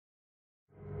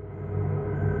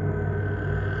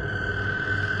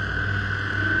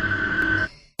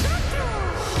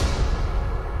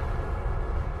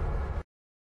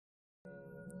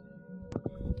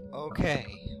Okay,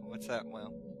 what's up?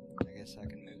 Well, I guess I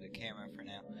can move the camera for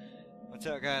now. What's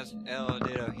up, guys?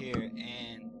 Lulditto here,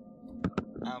 and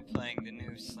I'm playing the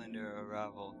new Slender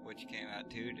Arrival, which came out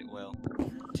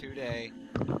today,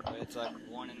 but it's like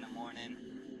 1 in the morning,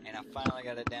 and I finally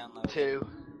got it downloaded. 2.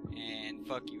 And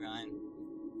fuck you, Ryan.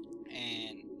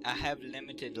 And I have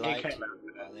limited light.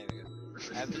 Oh, there we go.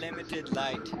 I have limited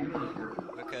light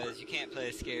because you can't play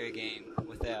a scary game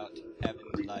without having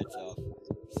the lights off.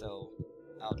 So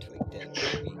I'll tweak that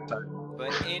maybe.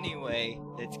 But anyway,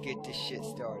 let's get this shit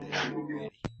started. Ready?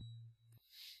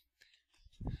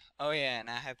 Oh yeah, and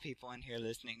I have people in here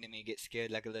listening to me get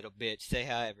scared like a little bitch. Say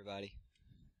hi, everybody.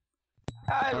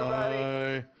 Hi,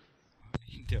 everybody.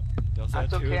 Don't sound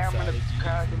That's too okay, I'm gonna excited,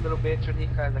 cry like a little bitch when he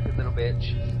cries like a little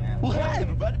bitch. Well, hi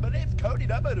everybody, my name's Cody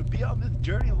and I'm going to be on this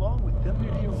journey along with them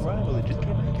here Arrival. It just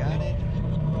came out. Got it.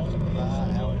 Our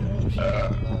emotion,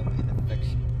 love, and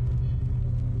affection.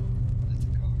 That's a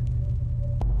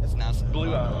card. That's not some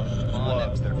Blue Island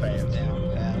loves their fans.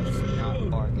 Down paths, not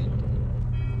bargained.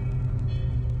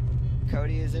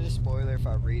 Cody, is it a spoiler if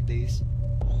I read these?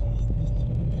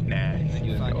 Nah, When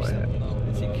you find yourself alone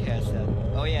as he casts out.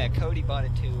 Oh yeah, Cody bought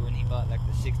it too, and he bought like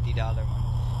the $60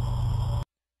 one.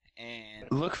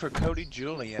 And look for Cody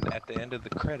Julian at the end of the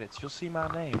credits. You'll see my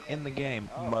name in the game,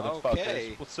 motherfuckers.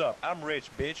 Okay. What's up? I'm rich,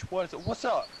 bitch. What's up? What's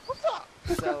up?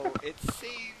 So it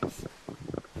seems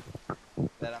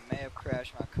that I may have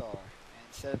crashed my car, and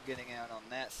instead of getting out on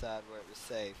that side where it was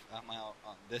safe, I'm out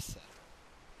on this side.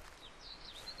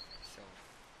 So,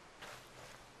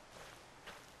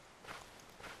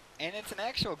 and it's an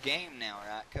actual game now,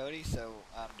 right, Cody? So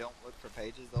don't look for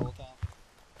pages the whole time.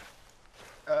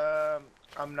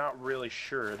 I'm not really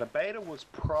sure. The beta was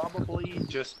probably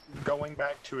just going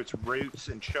back to its roots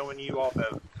and showing you all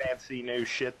the fancy new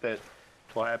shit that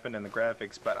will happen in the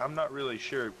graphics, but I'm not really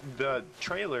sure. The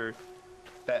trailer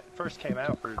that first came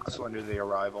out for Slender the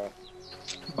Arrival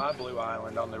by Blue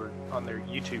Island on their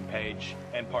YouTube page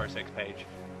and Parsec's page,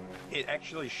 it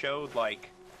actually showed like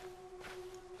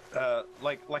an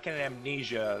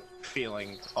amnesia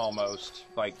feeling almost,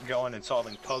 like going and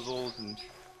solving puzzles and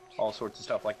all sorts of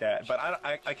stuff like that. But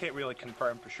I can't really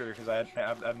confirm for sure because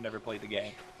I've never played the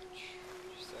game.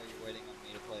 So you're waiting on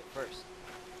me to play it first?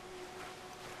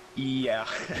 Yeah.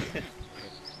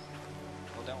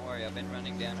 Well, don't worry. I've been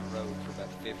running down a road for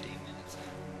about 15 minutes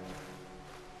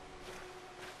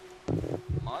now.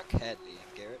 Mark Hadley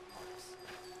and Garrett Marks.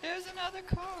 There's another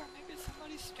car. Maybe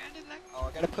somebody's stranded like... Oh,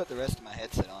 I gotta put the rest of my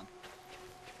headset on.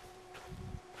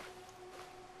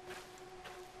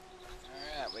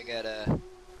 Alright, we got a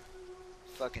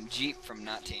fucking Jeep from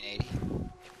 1980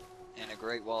 and a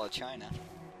Great Wall of China.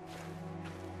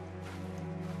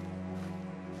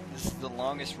 This is the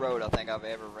longest road I think I've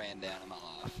ever ran down in my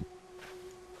life.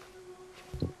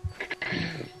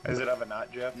 Is it of a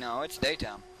night, Jeff? No, it's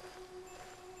daytime.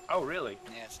 Oh, really?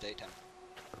 Yeah, it's daytime.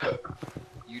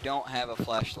 You don't have a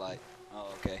flashlight. Oh,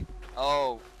 okay.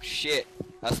 Oh, shit.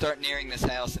 I start nearing this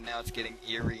house and now it's getting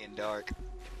eerie and dark.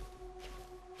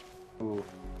 Ooh.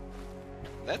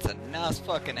 That's a nice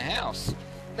fucking house.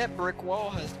 That brick wall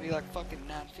has to be like fucking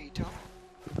 9 feet tall.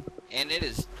 And it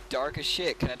is dark as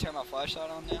shit. Can I turn my flashlight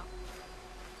on now?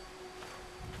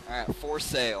 Alright, for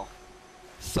sale.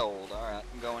 Sold. Alright,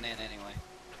 I'm going in anyway.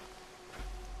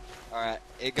 Alright,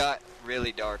 it got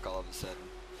really dark all of a sudden.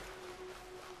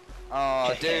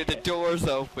 Oh, dude, the door's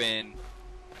open.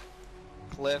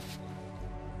 Cliff.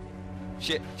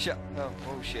 Shit, shit.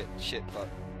 Oh, shit, fuck.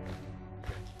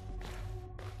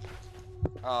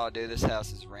 Oh, dude, this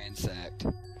house is ransacked.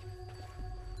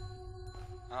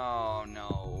 Oh,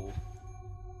 no.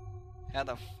 How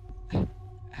do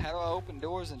I open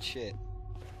doors and shit?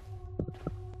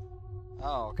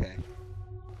 Oh, okay.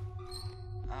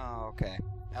 Oh, okay.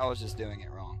 I was just doing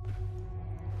it wrong.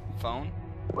 Phone?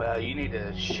 Well, you need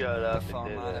to shut up. The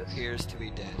phone line appears to be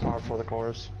dead. Hard for the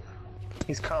chorus.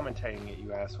 He's commentating it,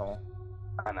 you asshole.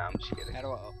 I know, I'm just kidding. How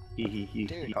do I...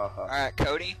 Dude. Uh-huh. Alright,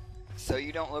 Cody. So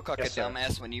you don't look like Yes, a sir.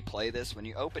 dumbass when you play this. When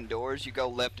you open doors, you go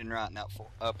left and right, not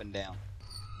up and down.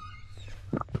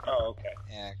 Oh, okay.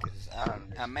 Yeah, because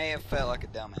I may have felt like a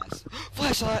dumbass.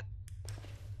 Flashlight!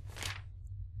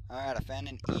 Alright, I found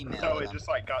an email. Oh, it just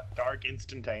like got dark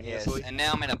instantaneously? Yes, and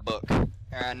now I'm in a book.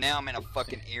 Alright, now I'm in a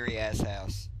fucking eerie ass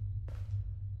house.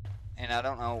 And I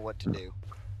don't know what to do.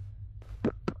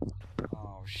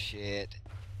 Oh shit.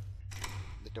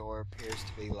 The door appears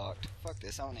to be locked. Fuck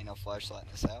this, I don't need no flashlight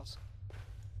in this house.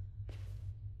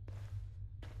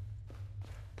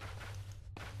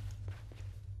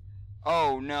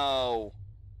 Oh no!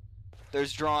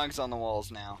 There's drawings on the walls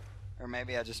now. Or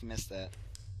maybe I just missed that.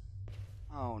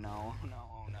 Oh no,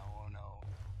 no, no, no.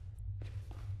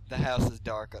 The house is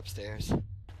dark upstairs.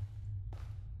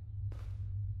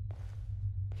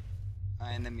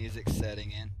 And the music's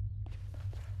setting in.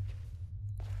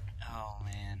 Oh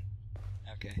man.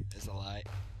 Okay, there's a light.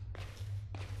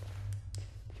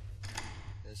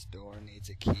 This door needs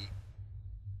a key.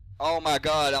 Oh my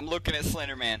god, I'm looking at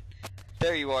Slender Man.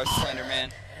 There you are, Slender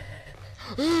Man.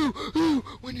 Ooh, ooh,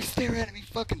 when you stare at him, he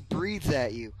fucking breathes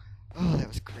at you. Oh, that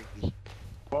was creepy.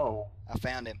 Whoa. I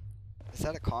found him. Is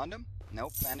that a condom?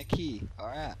 Nope, found a key.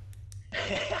 Alright.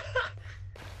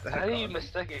 How do you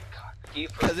mistake a key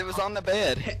for? Because it was on the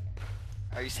bed.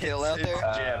 Are you still out there?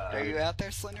 Jeff, Are you out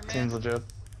there, Slender Man? Seems legit.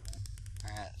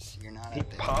 Alright, so you're not He out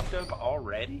there. popped up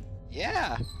already?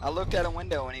 Yeah, I looked at a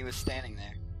window and he was standing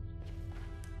there.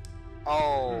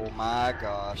 Oh my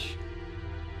gosh.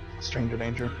 Stranger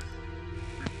danger.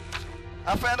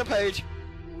 I found a page.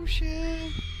 Oh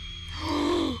shit.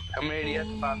 How many do you have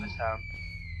to find this time?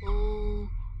 Oh,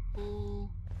 oh.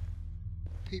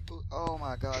 People, oh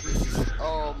my god, this is,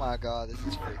 oh my god, this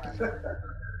is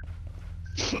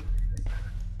freaky.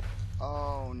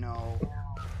 Oh no.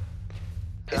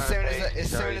 As soon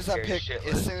as I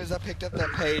picked up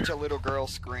that page, a little girl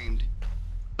screamed.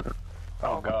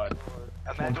 Oh god.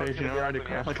 One page you already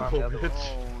crying like a little bitch.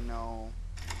 Oh no.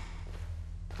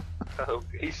 Oh,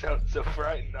 he sounds so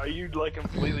frightened. Are you like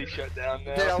completely shut down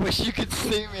now? Dude, I wish you could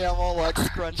see me. I'm all like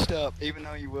scrunched up, even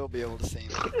though you will be able to see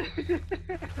me.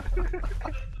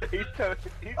 He's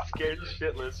scared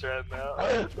shitless right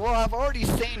now. Well, I've already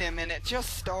seen him, and it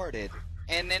just started.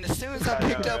 And then as soon as I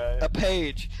picked up a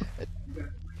page,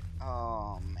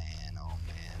 oh man,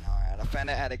 alright, I found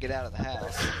out how to get out of the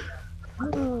house.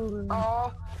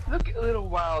 Oh, look at little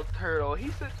wild turtle.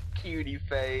 He's such a cutie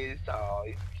face. Oh,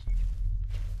 he's cute.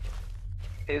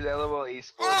 His LOL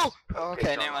esports. Oh!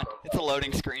 Okay, never mind. It's a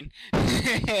loading screen.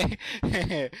 Oh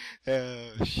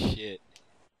shit.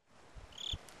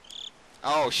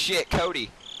 Oh shit,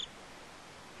 Cody.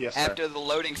 Yes, sir. After the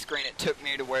loading screen, it took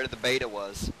me to where the beta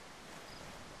was.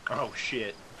 Oh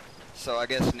shit. So I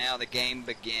guess now the game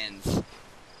begins.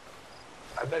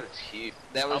 I bet it's huge.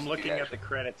 That was. I'm looking at the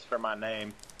credits for my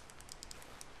name.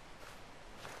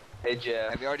 Hey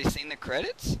Jeff. Have you already seen the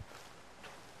credits?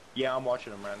 Yeah, I'm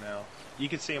watching them right now. You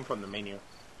can see them from the menu.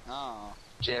 Oh.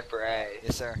 Jeff Ray.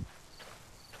 Yes, sir.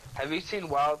 Have you seen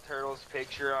Wild Turtle's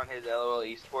picture on his LOL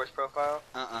esports profile?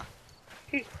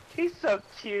 He's so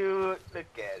cute. Look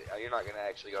at it. Oh, you're not gonna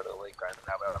actually go to the link right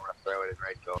now, but I'm gonna throw it in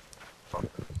right go.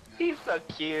 He's so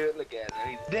cute. Look at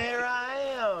him. There I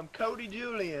am, Cody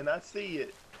Julian. I see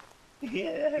it.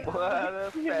 Yeah. What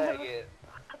a faggot.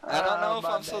 I don't know if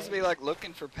I'm supposed to be like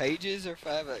looking for pages or if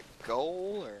I have a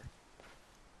goal or.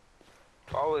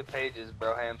 Probably pages,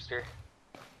 bro, hamster.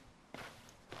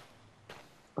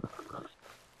 I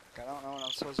don't know what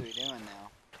I'm supposed to be doing now.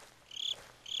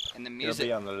 And the It'll music.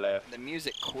 be on the left. The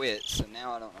music quit, so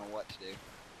now I don't know what to do.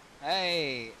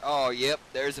 Hey! Oh, yep,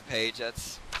 there's a page.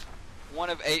 That's one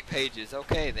of 8 pages.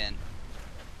 Okay, then.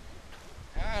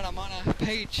 Alright, I'm on a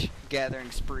page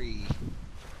gathering spree.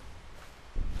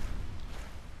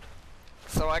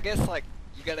 So I guess, like,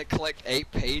 you gotta collect 8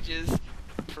 pages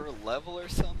per level or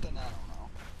something? I don't know.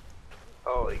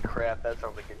 Holy crap, that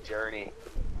sounds like a journey.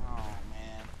 Oh,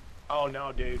 man. Oh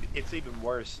no, dude. It's even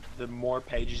worse. The more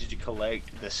pages you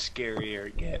collect, the scarier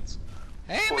it gets.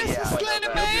 Hey, Well, Mr. yeah, Slender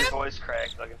Your Man! voice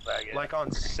cracked like a faggot. Like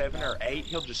on 7 or 8,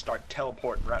 he'll just start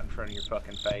teleporting right in front of your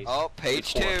fucking face. Oh, page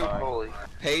It's 2. horrifying. Holy.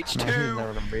 Page He's 2.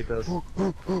 never gonna beat this.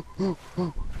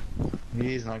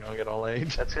 He's not gonna get all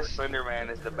age. That's because Slender Man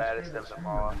is the baddest of them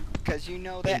all. Because you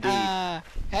know that, Indeed.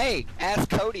 hey, ask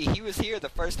Cody. He was here the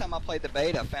first time I played the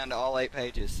beta. I found all 8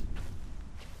 pages.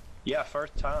 Yeah,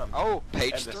 first time. Oh,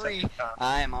 page And the 3. second time,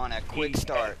 I am on a quick he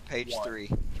start. had Page one. 3.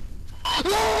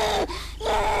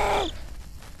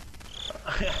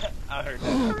 I heard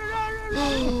that.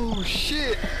 Oh,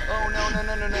 shit.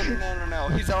 Oh, no.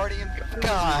 He's already in.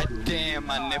 God damn,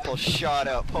 my nipple shot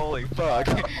up. Holy fuck.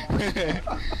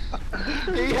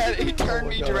 He turned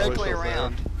me directly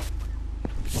around.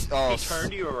 Oh, He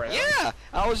turned you around? Yeah.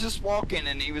 I was just walking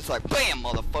and he was like, bam,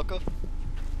 motherfucker.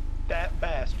 That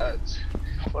bastard.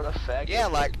 What a faggot. Yeah,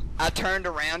 like, I turned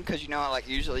around because, you know, like,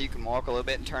 usually you can walk a little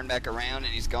bit and turn back around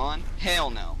and he's gone. Hell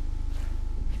no.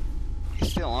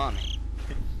 He's still on me.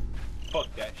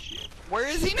 Fuck that shit. Where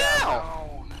is he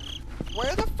now?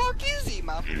 Where the fuck is he?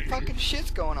 My fucking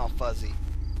shit's going all fuzzy.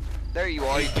 There you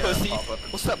are, you He's gonna pussy. pop up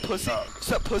and What's up, pussy? hug.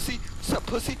 What's up, pussy? What's up,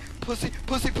 pussy?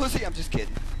 Pussy. I'm just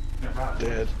kidding.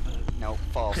 Dead. No,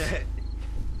 false.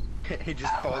 He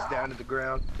just falls down to the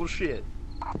ground. Well, shit.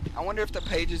 I wonder if the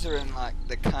pages are in, like,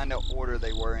 the kind of order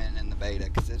they were in the beta,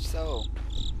 because if so,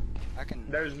 I can...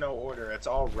 There's no order. It's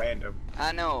all random.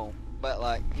 I know,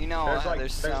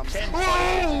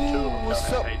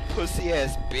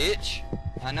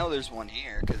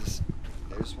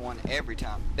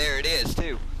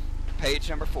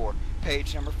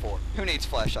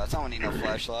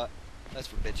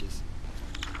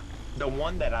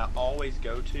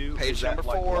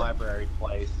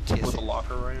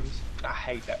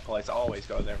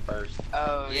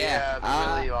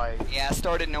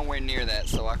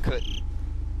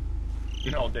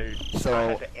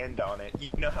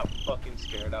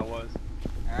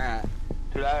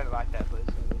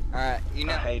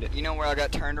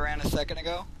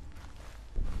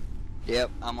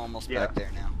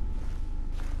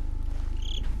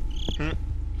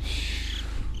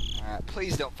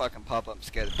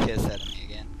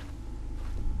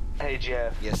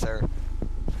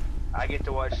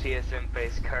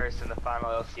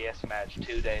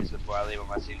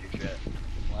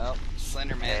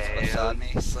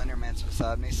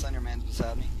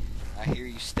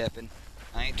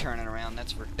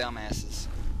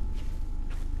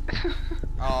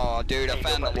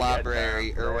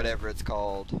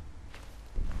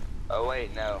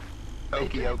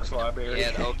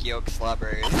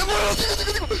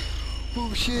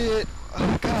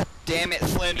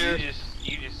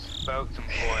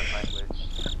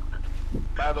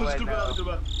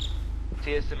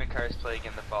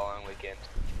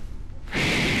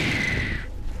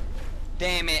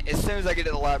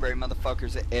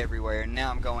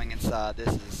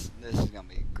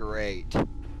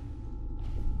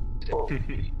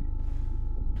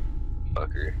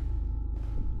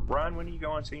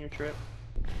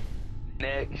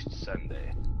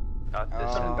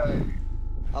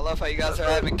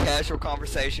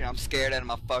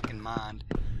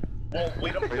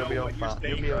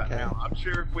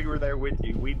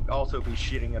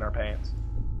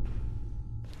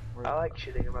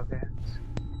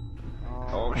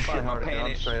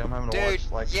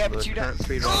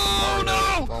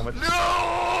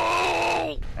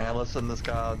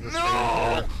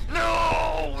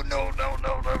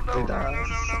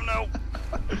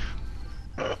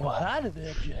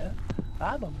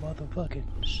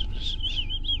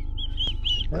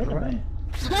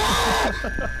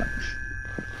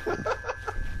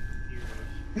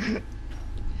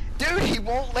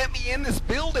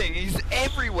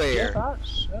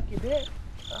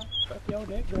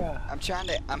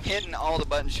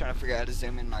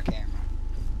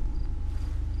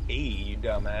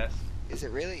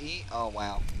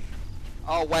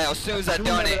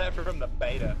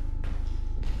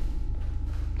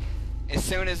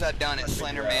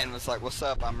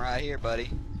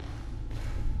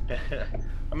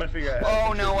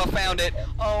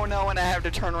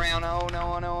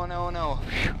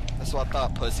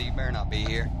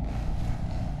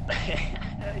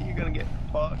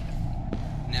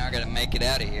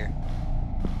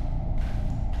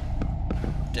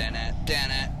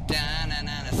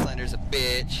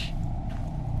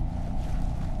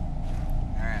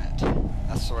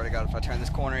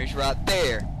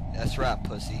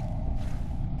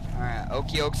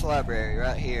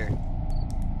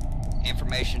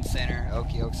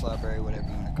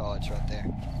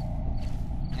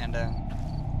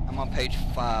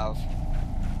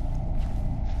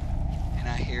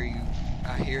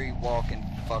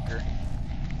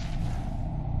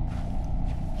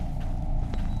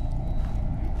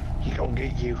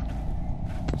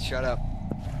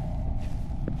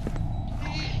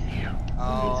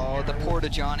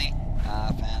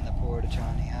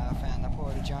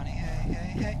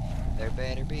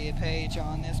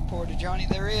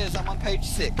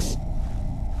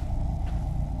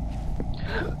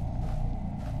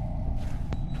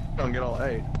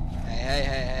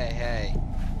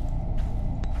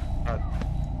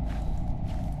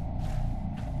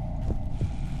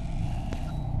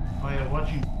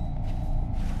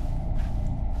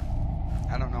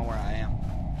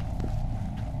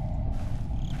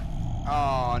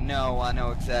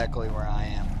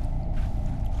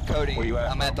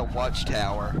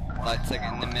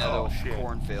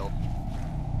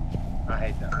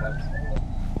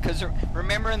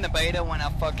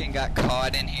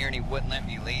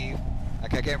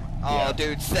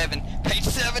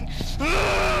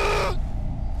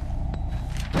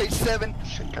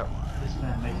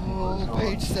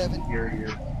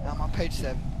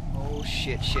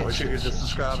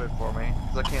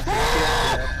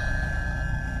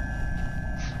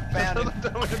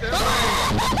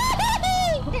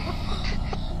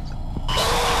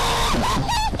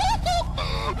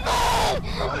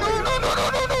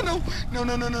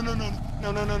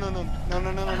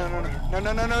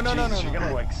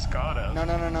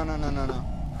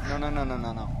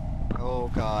 No.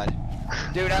 Oh god.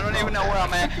 Dude, I don't even know where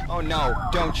I'm at. Oh no,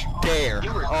 don't you dare.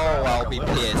 Oh, I'll be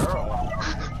pissed.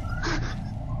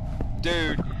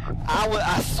 Dude,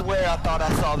 I swear I thought I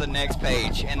saw the next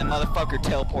page, and the motherfucker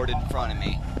teleported in front of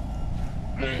me.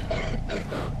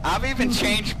 I've even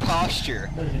changed posture.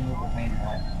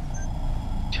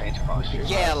 Change posture?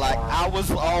 Yeah, like, I was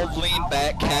all leaned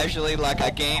back casually like I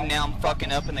game, now I'm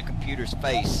fucking up in the computer's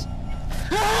face.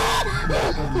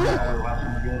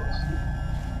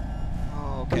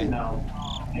 Oh, okay.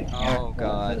 Oh,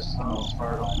 God.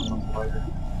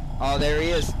 Oh, there he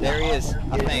is,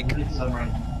 I think.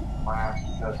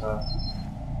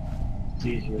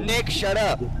 Nick, shut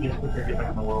up!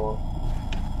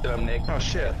 Nick. Oh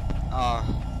shit.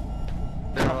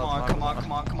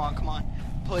 Come on.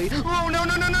 Please. Oh, no.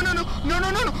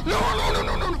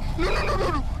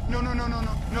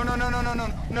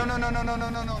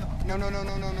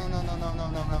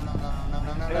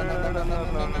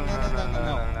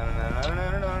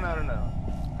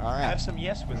 Alright. Have some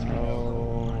yes with me.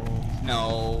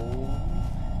 No.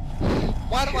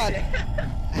 Why do I...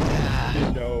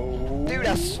 No. Dude,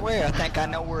 I swear I think I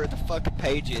know where the fucking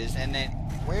page is, and then...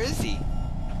 Where is he?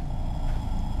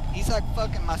 He's like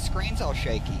fucking... My screen's all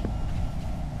shaky.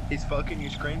 He's fucking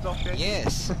your screen's all shaky?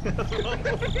 Yes.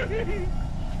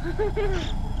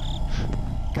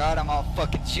 God, I'm all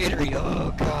fucking jittery.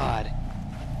 Oh, God.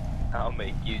 I'll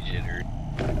make you jittery.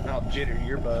 I'll jitter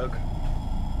your bug.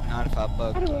 Not if I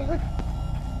bug you.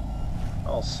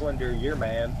 I'll slender your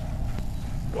man.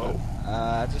 Whoa.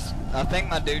 I think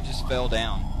my dude just fell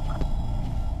down.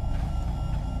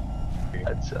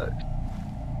 That sucked.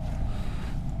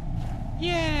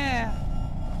 Yeah.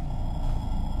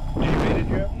 Did you beat it,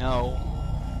 Joe? No.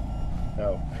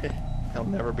 No. He'll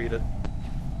never beat it.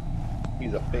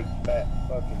 He's a big fat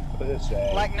fucking pussy.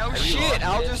 Like no Have you shit.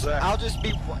 lost it? I'll just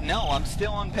be. No, I'm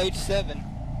still on page 7.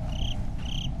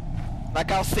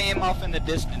 Like I'll see him off in the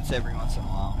distance every once in a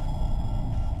while.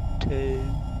 Two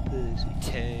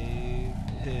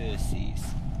pussies.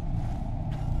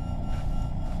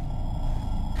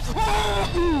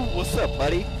 What's up,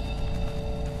 buddy?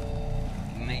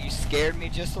 You scared me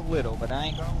just a little, but I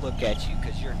ain't gonna look at you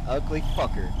because you're an ugly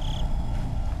fucker.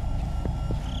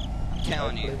 I'm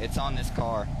telling you, it's on this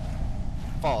car.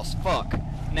 False. Fuck.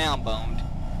 Now I'm boned.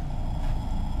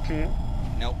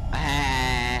 Nope.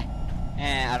 I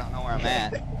don't know where I'm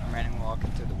at. I'm randomly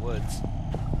walking through the woods.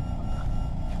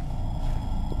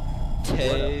 What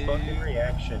a fucking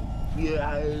reaction.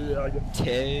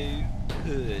 Two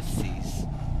pussies.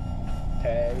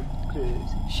 Tag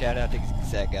pussy. Shout out to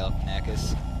Zach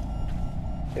Galifianakis.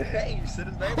 Hey, you said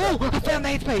his name. Oh, I found the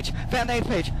 8th page.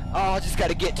 Oh, I just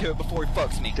gotta get to it before he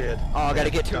fucks me. Did. Oh, I gotta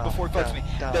get to it before he fucks me.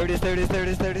 Done. There it is.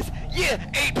 Yeah,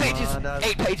 8 pages.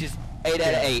 8 pages. 8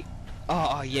 out of 8.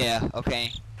 Oh, yeah,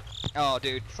 okay. Oh,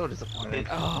 dude. So disappointed.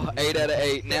 Oh, 8 out of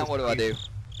 8. Now what do I do?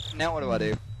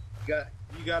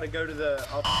 You gotta go to the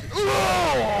opposite.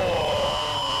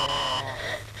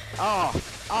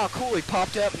 Oh, cool. He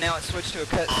popped up. Now it switched to a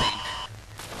cutscene.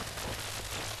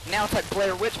 Now it's like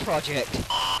Blair Witch Project.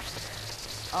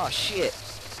 Oh, shit.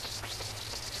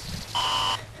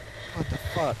 What the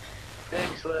fuck?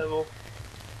 Next level.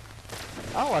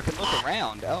 Oh, I can look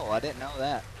around. Oh, I didn't know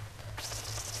that.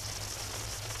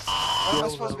 What am I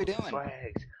supposed to be doing?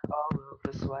 Swags. All of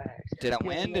the swags. Did I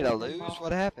win? Did I lose?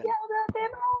 What happened?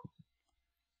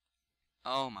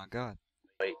 Oh my god.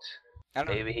 Wait. I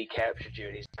don't... Maybe he captured you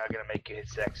and he's not gonna make you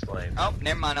his sex slave. Oh,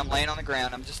 never mind. I'm laying on the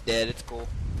ground. I'm just dead. It's cool.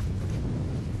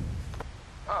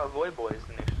 Oh, Void Boy is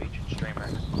the new featured streamer.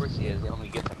 Of course he is. He only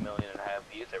gets 1.5 million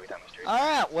views every time he streams.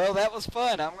 Alright, well, that was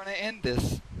fun. I'm going to end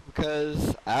this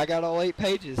because I got all 8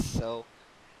 pages. So,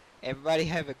 everybody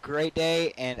have a great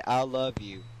day, and I love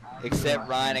you. Except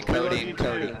Ryan and Cody and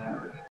Cody.